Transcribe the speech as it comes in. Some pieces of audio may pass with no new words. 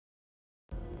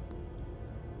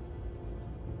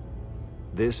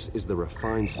This is the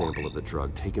refined sample of the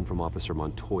drug taken from Officer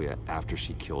Montoya after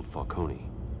she killed Falcone.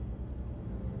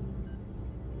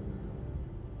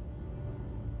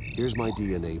 Here's my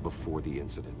DNA before the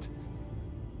incident.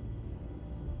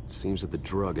 It seems that the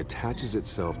drug attaches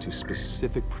itself to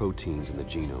specific proteins in the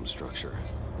genome structure.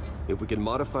 If we can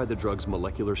modify the drug's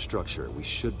molecular structure, we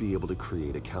should be able to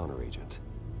create a counteragent.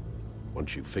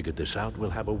 Once you've figured this out, we'll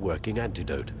have a working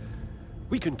antidote.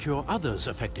 We can cure others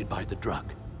affected by the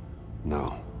drug.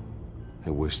 No. I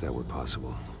wish that were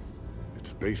possible.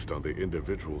 It's based on the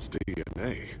individual's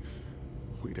DNA.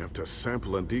 We'd have to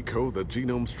sample and decode the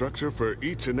genome structure for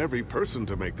each and every person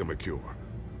to make them a cure.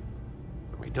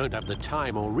 We don't have the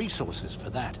time or resources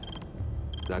for that.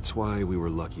 That's why we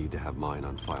were lucky to have mine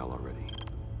on file already.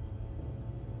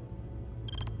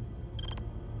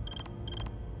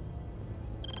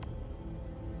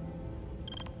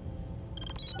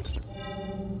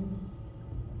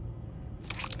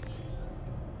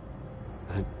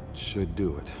 That should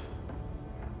do it.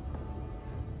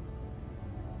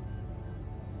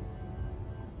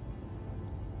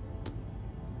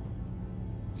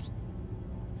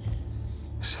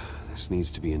 This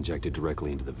needs to be injected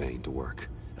directly into the vein to work.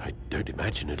 I don't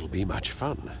imagine it'll be much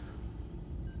fun.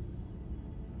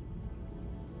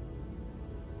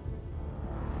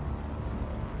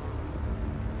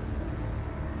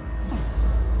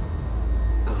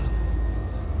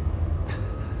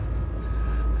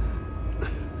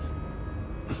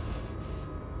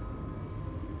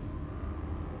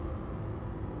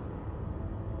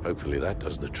 Hopefully that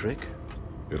does the trick.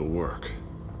 It'll work.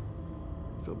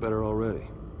 Feel better already.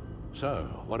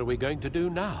 So, what are we going to do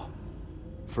now?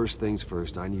 First things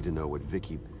first, I need to know what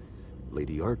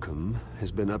Lady Arkham,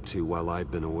 has been up to while I've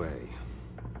been away.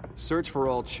 Search for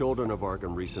all children of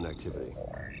Arkham recent activity.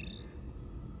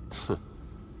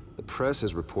 The press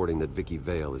is reporting that Vicky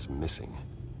Vale is missing.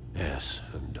 Yes,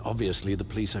 and obviously the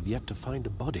police have yet to find a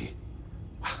body.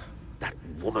 That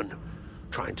woman,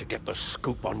 trying to get the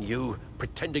scoop on you,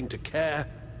 pretending to care.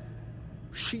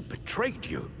 She betrayed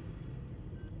you.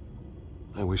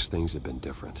 I wish things had been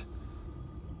different.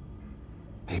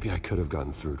 Maybe I could have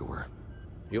gotten through to her.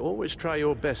 You always try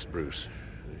your best, Bruce.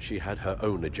 She had her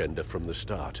own agenda from the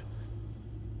start.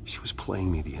 She was playing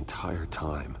me the entire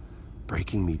time,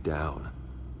 breaking me down.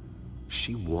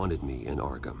 She wanted me in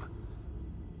Arkham.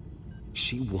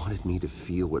 She wanted me to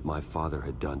feel what my father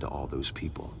had done to all those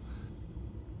people.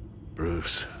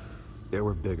 Bruce. There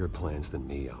were bigger plans than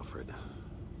me, Alfred.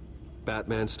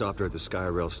 Batman stopped her at the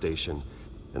Skyrail station,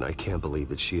 and I can't believe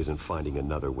that she isn't finding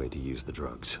another way to use the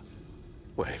drugs.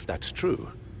 Well, if that's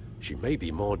true, she may be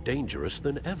more dangerous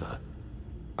than ever.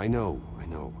 I know.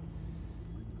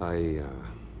 I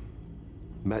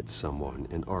met someone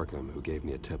in Arkham who gave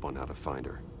me a tip on how to find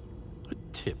her. A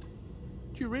tip?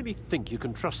 Do you really think you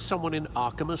can trust someone in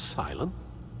Arkham Asylum?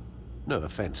 No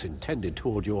offense intended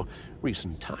toward your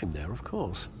recent time there, of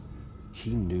course.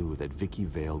 He knew that Vicky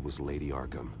Vale was Lady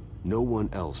Arkham. No one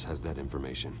else has that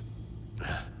information.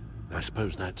 I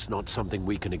suppose that's not something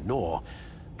we can ignore,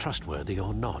 trustworthy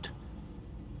or not.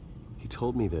 He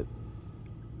told me that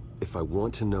if I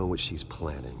want to know what she's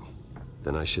planning,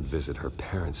 then I should visit her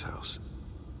parents' house.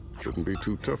 Shouldn't be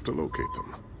too tough to locate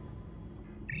them.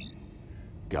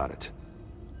 Got it.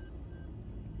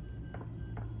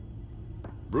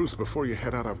 Bruce, before you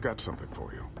head out, I've got something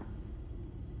for you.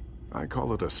 I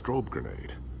call it a strobe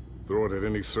grenade. Throw it at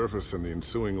any surface and the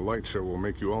ensuing light show will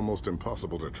make you almost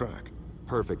impossible to track.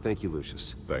 Perfect. Thank you,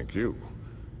 Lucius. Thank you.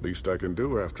 Least I can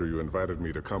do after you invited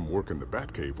me to come work in the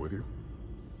Batcave with you.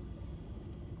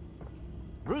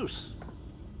 Bruce!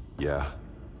 Yeah?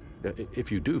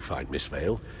 If you do find Miss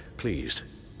Vale, please,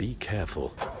 be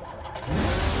careful.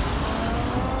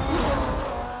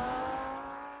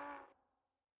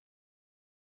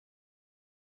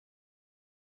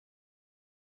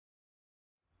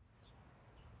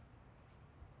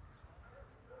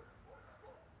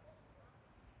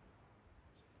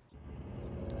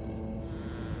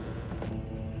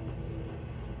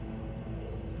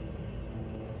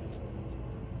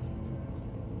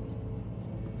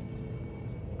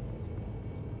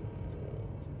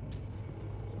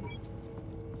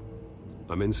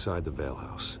 I'm inside the Vale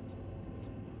house.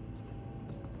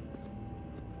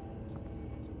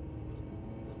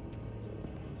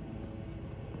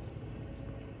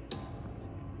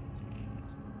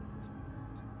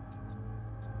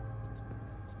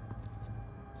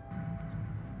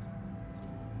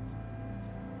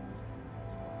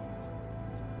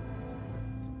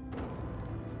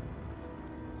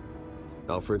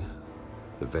 Alfred,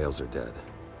 the Vales are dead.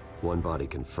 One body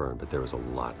confirmed, but there was a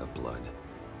lot of blood.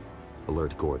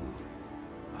 Alert Gordon.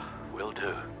 Will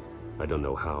do. I don't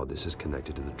know how this is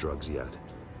connected to the drugs yet.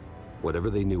 Whatever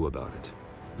they knew about it,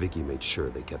 Vicky made sure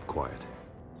they kept quiet.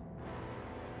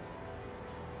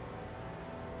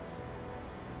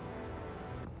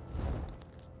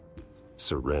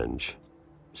 Syringe.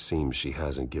 Seems she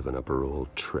hasn't given up her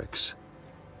old tricks.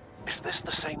 Is this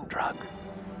the same drug?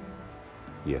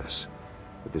 Yes,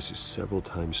 but this is several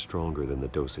times stronger than the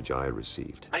dosage I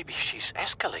received. Maybe she's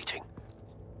escalating.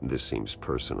 This seems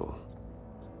personal.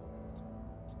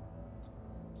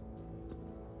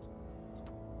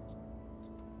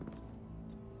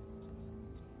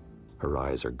 Her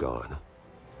eyes are gone.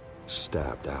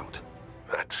 Stabbed out.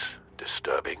 That's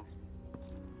disturbing.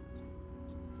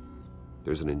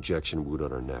 There's an injection wound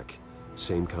on her neck.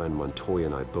 Same kind Montoya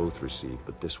and I both received,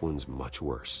 but this one's much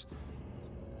worse.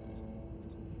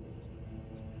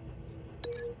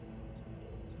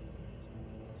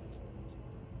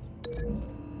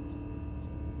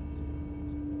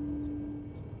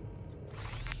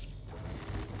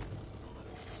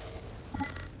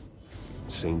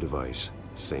 Same device,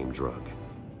 same drug.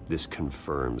 This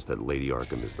confirms that Lady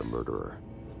Arkham is the murderer.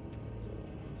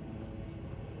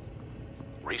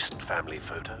 Recent family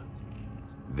photo?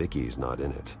 Vicky's not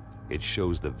in it. It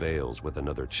shows the Vales with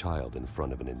another child in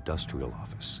front of an industrial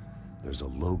office. There's a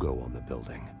logo on the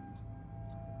building.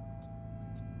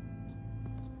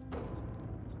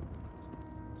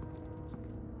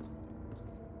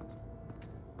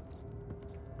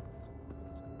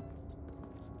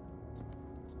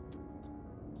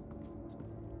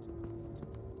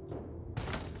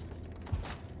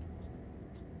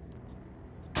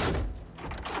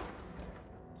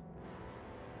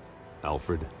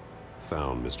 Alfred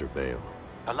found Mr. Vale.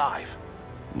 Alive?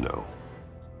 No.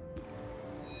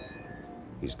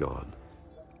 He's gone.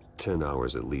 10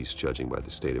 hours at least, judging by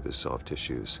the state of his soft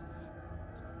tissues.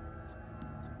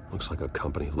 Looks like a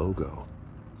company logo.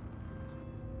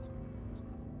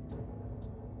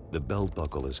 The belt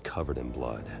buckle is covered in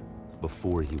blood.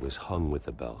 Before he was hung with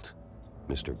the belt,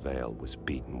 Mr. Vale was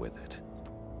beaten with it.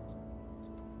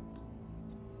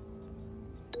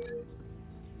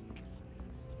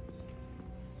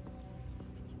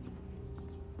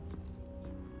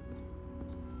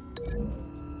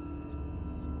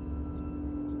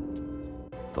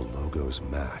 The logos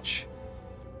match.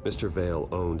 Mr. Vale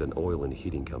owned an oil and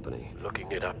heating company.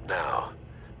 Looking it up now.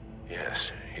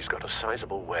 Yes, he's got a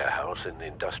sizable warehouse in the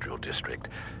industrial district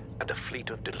and a fleet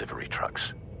of delivery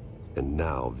trucks. And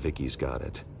now Vicky's got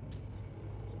it.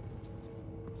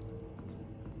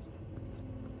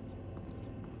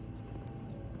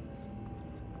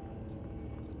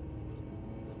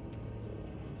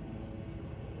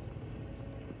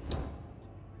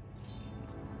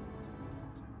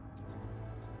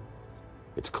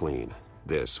 It's clean.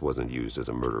 This wasn't used as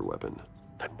a murder weapon.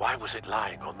 Then why was it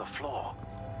lying on the floor?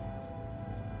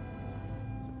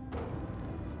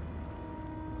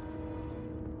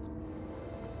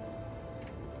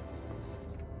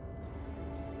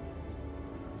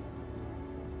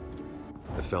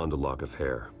 I found a lock of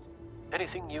hair.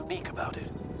 Anything unique about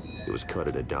it? It was cut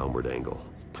at a downward angle,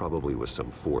 probably with some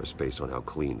force based on how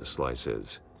clean the slice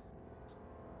is.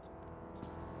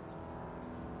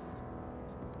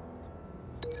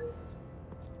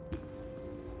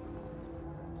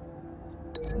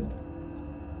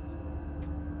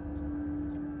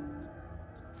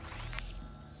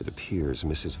 It appears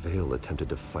Mrs. Vale attempted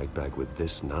to fight back with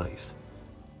this knife,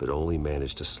 but only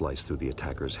managed to slice through the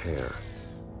attacker's hair.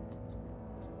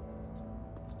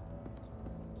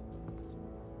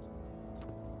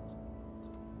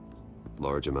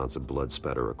 Large amounts of blood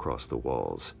spatter across the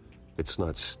walls. It's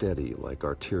not steady like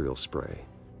arterial spray.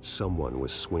 Someone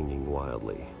was swinging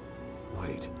wildly.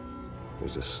 Wait,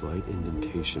 there's a slight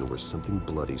indentation where something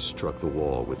bloody struck the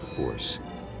wall with force.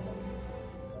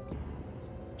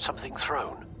 Something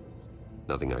thrown?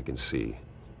 Nothing I can see.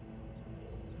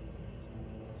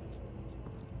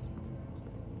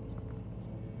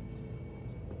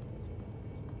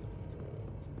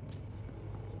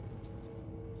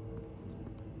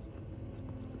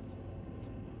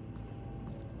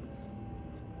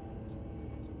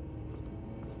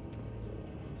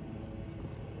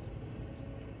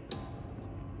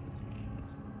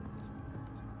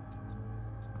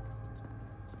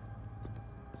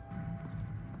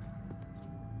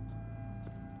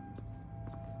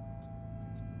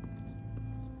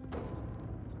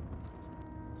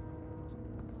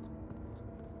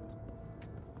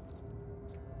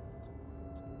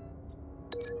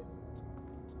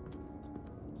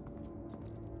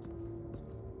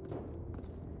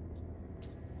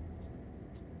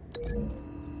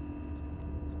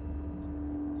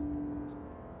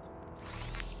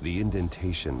 The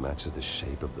indentation matches the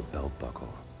shape of the belt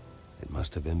buckle. It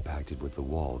must have impacted with the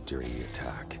wall during the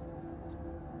attack.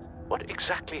 What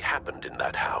exactly happened in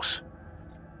that house?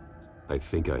 I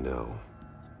think I know.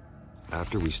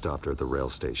 After we stopped her at the rail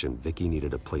station, Vicky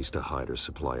needed a place to hide her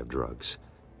supply of drugs.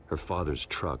 Her father's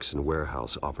trucks and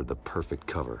warehouse offered the perfect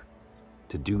cover.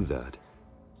 To do that,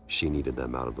 she needed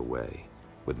them out of the way,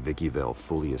 with Vicky Vale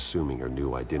fully assuming her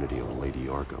new identity of Lady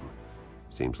Arkham.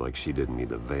 Seems like she didn't need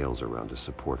the Vales around to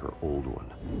support her old one.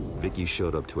 Vicky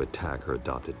showed up to attack her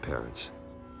adopted parents,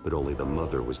 but only the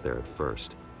mother was there at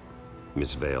first.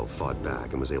 Miss Vale fought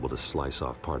back and was able to slice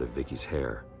off part of Vicky's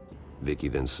hair. Vicky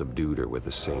then subdued her with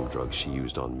the same drug she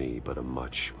used on me, but a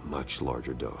much, much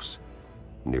larger dose.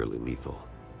 Nearly lethal.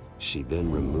 She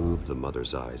then removed the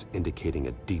mother's eyes, indicating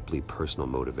a deeply personal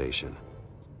motivation.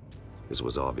 This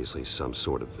was obviously some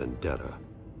sort of vendetta.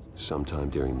 Sometime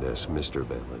during this, Mr.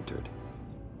 Vale entered.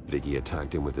 Vicky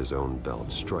attacked him with his own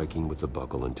belt, striking with the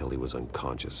buckle until he was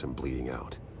unconscious and bleeding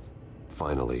out.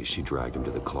 Finally, she dragged him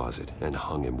to the closet and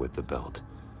hung him with the belt.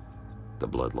 The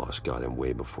blood loss got him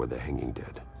way before the hanging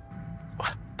did.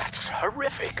 That's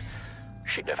horrific.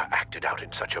 She never acted out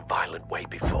in such a violent way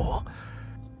before.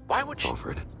 Why would she...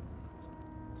 Alfred,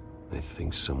 I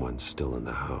think someone's still in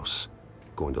the house.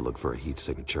 Going to look for a heat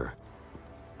signature.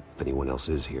 If anyone else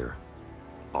is here,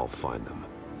 I'll find them.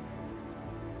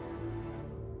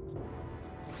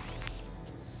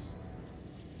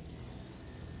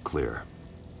 Clear.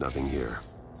 Nothing here.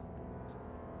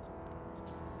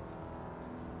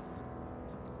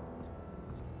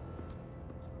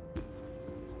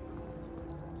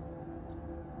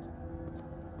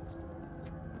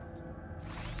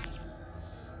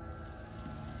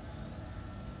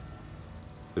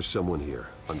 There's someone here,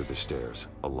 under the stairs,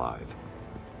 alive.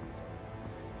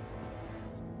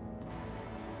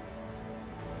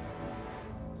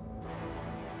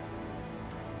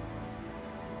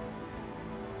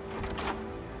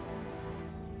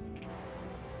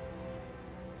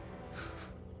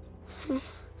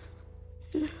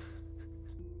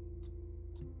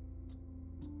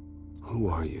 Who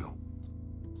are you?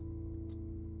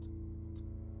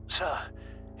 Sir,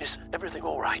 is everything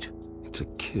all right? It's a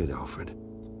kid, Alfred.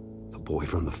 The boy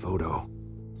from the photo.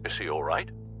 Is he all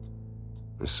right?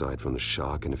 Aside from the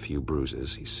shock and a few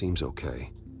bruises, he seems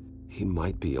okay. He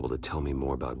might be able to tell me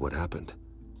more about what happened.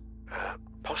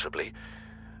 Possibly.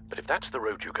 But if that's the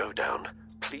road you go down,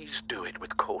 please do it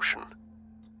with caution.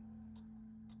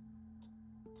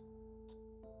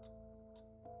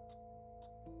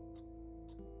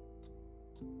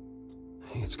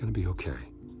 Hey, it's gonna be okay.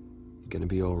 You're gonna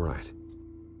be all right.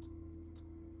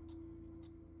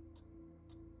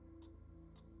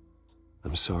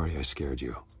 I'm sorry I scared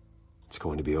you. It's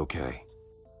going to be okay.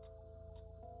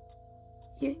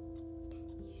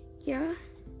 Yeah?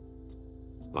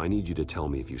 I need you to tell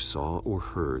me if you saw or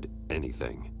heard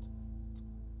anything.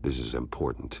 This is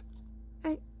important.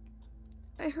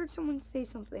 I heard someone say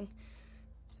something.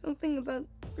 Something about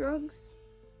drugs,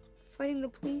 fighting the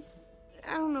police.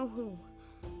 I don't know who.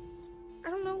 I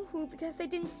don't know who because I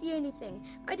didn't see anything.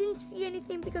 I didn't see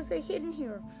anything because they're hidden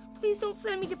here. Please don't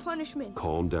send me to punishment.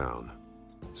 Calm down.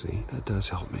 See, that does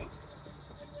help me.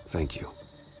 Thank you.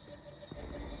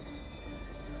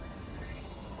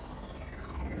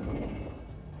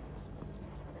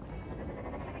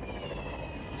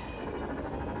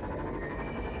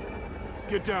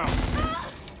 Get down!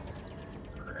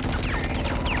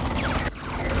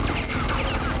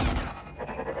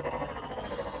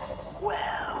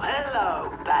 Well,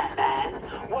 hello, Batman.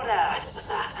 What a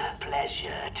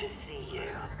pleasure to see you.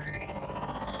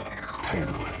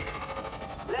 Penguin.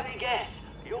 Let me guess,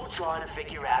 you're trying to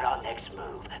figure out our next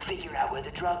move. Figure out where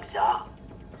the drugs are.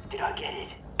 Did I get it?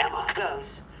 Am I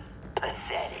close?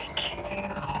 Pathetic.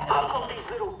 I've got these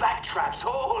little bat traps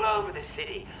all over the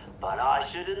city, but I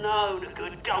should have known a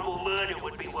good double murder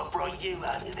would be what brought you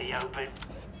out to the open.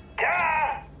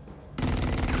 Ah!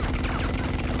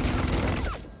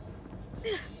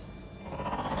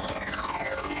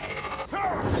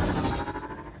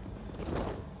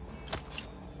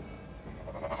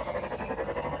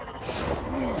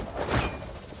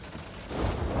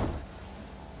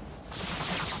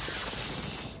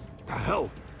 The hell?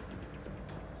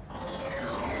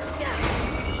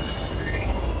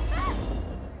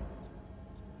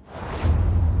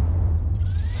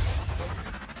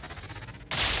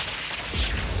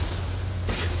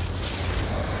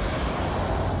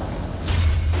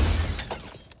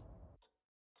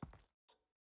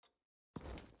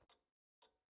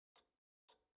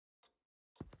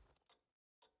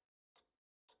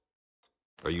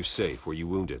 Are you safe? Were you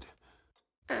wounded?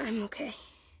 I'm okay.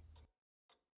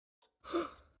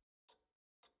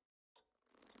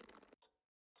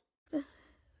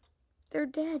 They're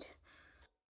dead.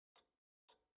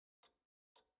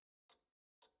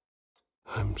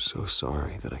 I'm so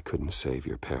sorry that I couldn't save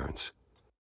your parents.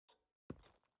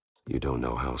 You don't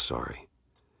know how sorry.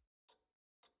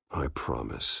 I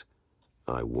promise,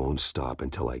 I won't stop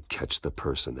until I catch the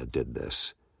person that did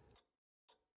this.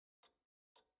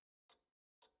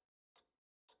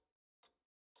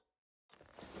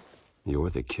 You're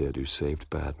the kid who saved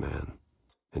Batman,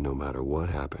 and no matter what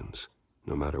happens,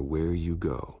 no matter where you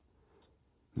go,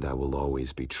 that will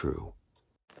always be true,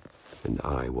 and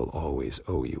I will always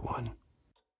owe you one.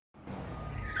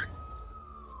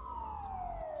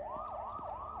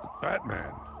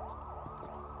 Batman.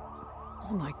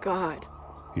 Oh my God.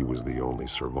 He was the only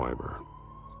survivor.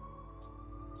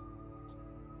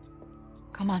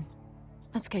 Come on.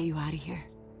 Let's get you out of here.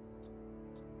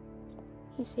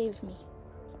 He saved me.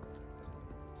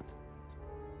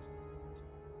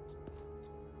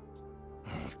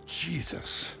 Oh,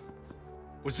 Jesus.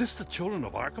 Was this the children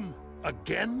of Arkham?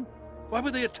 Again? Why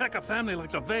would they attack a family like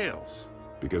the Vales?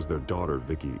 Because their daughter,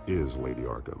 Vicky, is Lady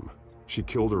Arkham. She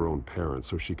killed her own parents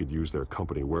so she could use their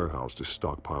company warehouse to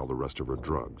stockpile the rest of her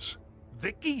drugs.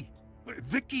 Vicky?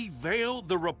 Vicky Vale,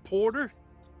 the reporter?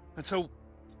 And so,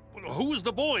 who was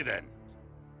the boy then?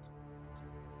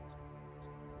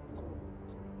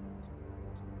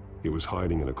 He was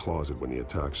hiding in a closet when the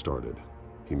attack started.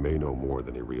 He may know more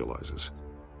than he realizes.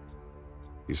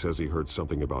 He says he heard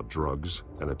something about drugs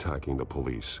and attacking the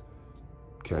police.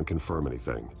 Can't confirm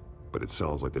anything, but it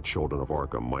sounds like the children of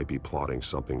Arkham might be plotting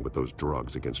something with those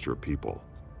drugs against your people.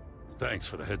 Thanks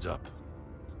for the heads up.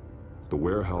 The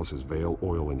warehouse is Vale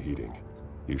Oil and Heating.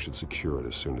 You should secure it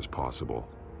as soon as possible.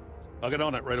 I'll get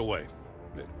on it right away.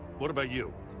 What about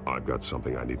you? I've got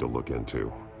something I need to look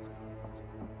into.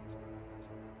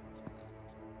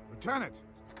 Lieutenant,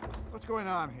 what's going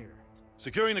on here?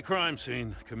 Securing the crime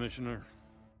scene, Commissioner.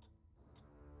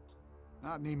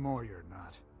 Not anymore, you're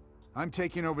not. I'm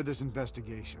taking over this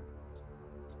investigation.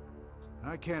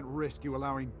 I can't risk you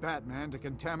allowing Batman to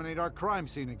contaminate our crime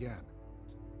scene again.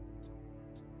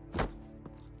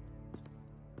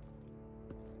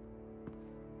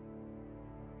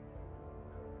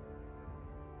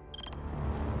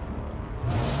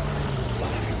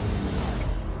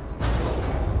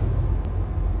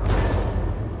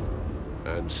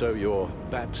 And so your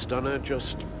bat stunner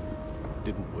just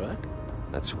didn't work?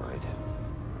 That's right.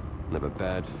 I have a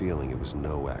bad feeling it was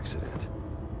no accident.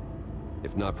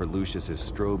 If not for Lucius's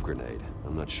strobe grenade,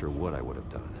 I'm not sure what I would have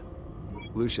done.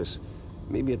 Lucius,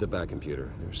 meet me at the back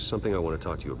computer. There's something I want to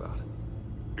talk to you about.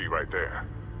 Be right there.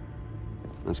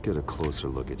 Let's get a closer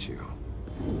look at you.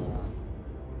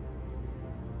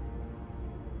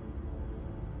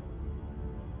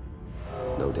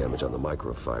 No damage on the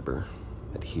microfiber.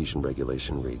 Adhesion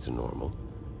regulation reads normal.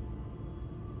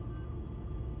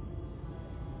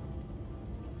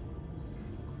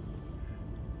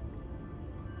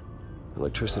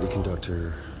 Electricity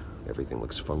conductor, everything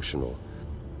looks functional.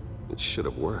 It should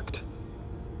have worked.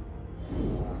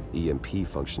 EMP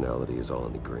functionality is all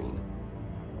in the green.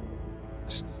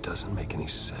 This doesn't make any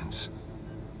sense.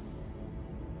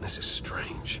 This is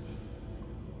strange.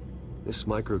 This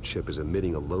microchip is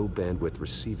emitting a low bandwidth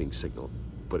receiving signal,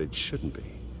 but it shouldn't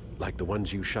be. Like the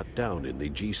ones you shut down in the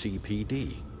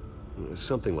GCPD?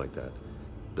 Something like that.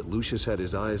 But Lucius had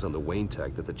his eyes on the Wayne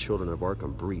tech that the children of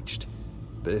Arkham breached.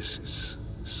 This is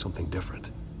something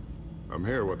different. I'm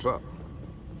here, what's up?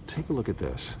 Take a look at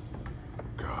this.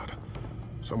 God,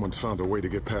 someone's found a way to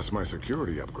get past my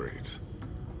security upgrades.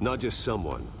 Not just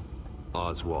someone.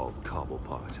 Oswald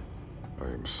Cobblepot. I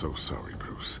am so sorry,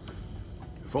 Bruce.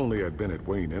 If only I'd been at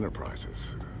Wayne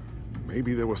Enterprises.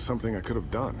 Maybe there was something I could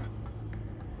have done.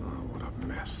 Oh, what a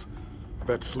mess.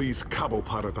 That sleaze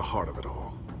Cobblepot at the heart of it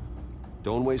all.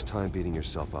 Don't waste time beating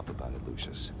yourself up about it,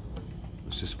 Lucius.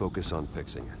 Let's just focus on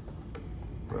fixing it.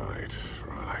 Right.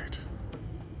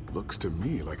 Looks to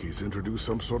me like he's introduced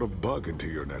some sort of bug into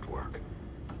your network.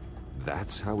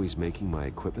 That's how he's making my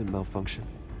equipment malfunction?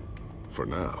 For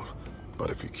now. But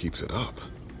if he keeps it up,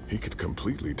 he could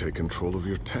completely take control of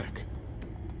your tech.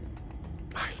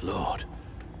 My lord,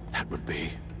 that would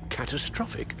be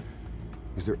catastrophic.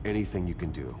 Is there anything you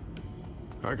can do?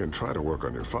 I can try to work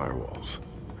on your firewalls.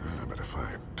 But if I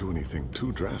do anything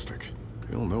too drastic,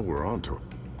 he'll know we're onto it.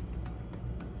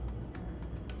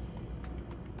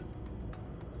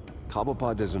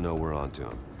 Cobblepot doesn't know we're onto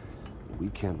him. We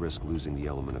can't risk losing the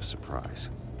element of surprise.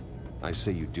 I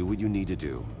say you do what you need to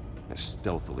do, as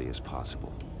stealthily as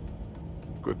possible.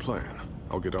 Good plan.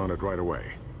 I'll get on it right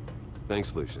away.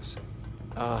 Thanks, Lucius.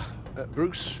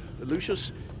 Bruce,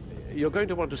 Lucius, you're going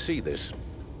to want to see this.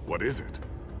 What is it?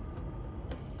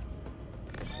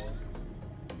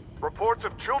 Reports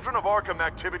of Children of Arkham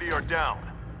activity are down.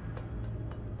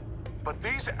 But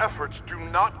these efforts do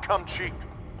not come cheap.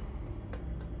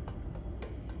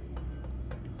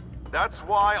 That's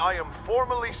why I am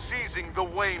formally seizing the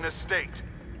Wayne estate,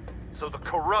 so the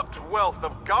corrupt wealth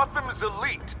of Gotham's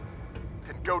elite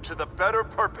can go to the better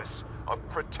purpose of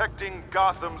protecting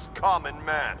Gotham's common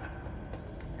man.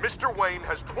 Mr. Wayne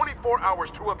has 24 hours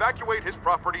to evacuate his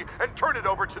property and turn it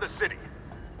over to the city,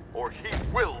 or he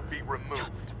will be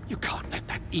removed. You can't let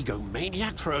that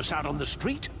egomaniac throw us out on the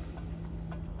street.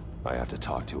 I have to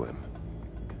talk to him.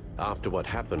 After what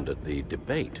happened at the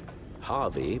debate,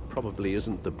 Harvey probably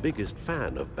isn't the biggest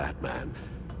fan of Batman.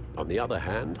 On the other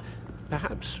hand,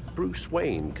 perhaps Bruce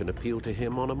Wayne can appeal to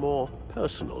him on a more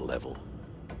personal level.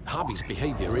 Harvey's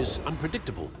behavior is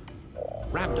unpredictable,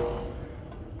 random.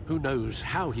 Who knows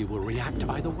how he will react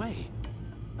either way?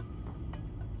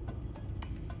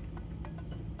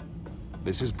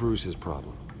 This is Bruce's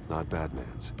problem, not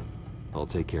Batman's. I'll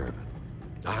take care of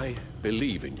it. I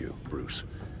believe in you, Bruce.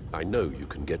 I know you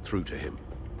can get through to him.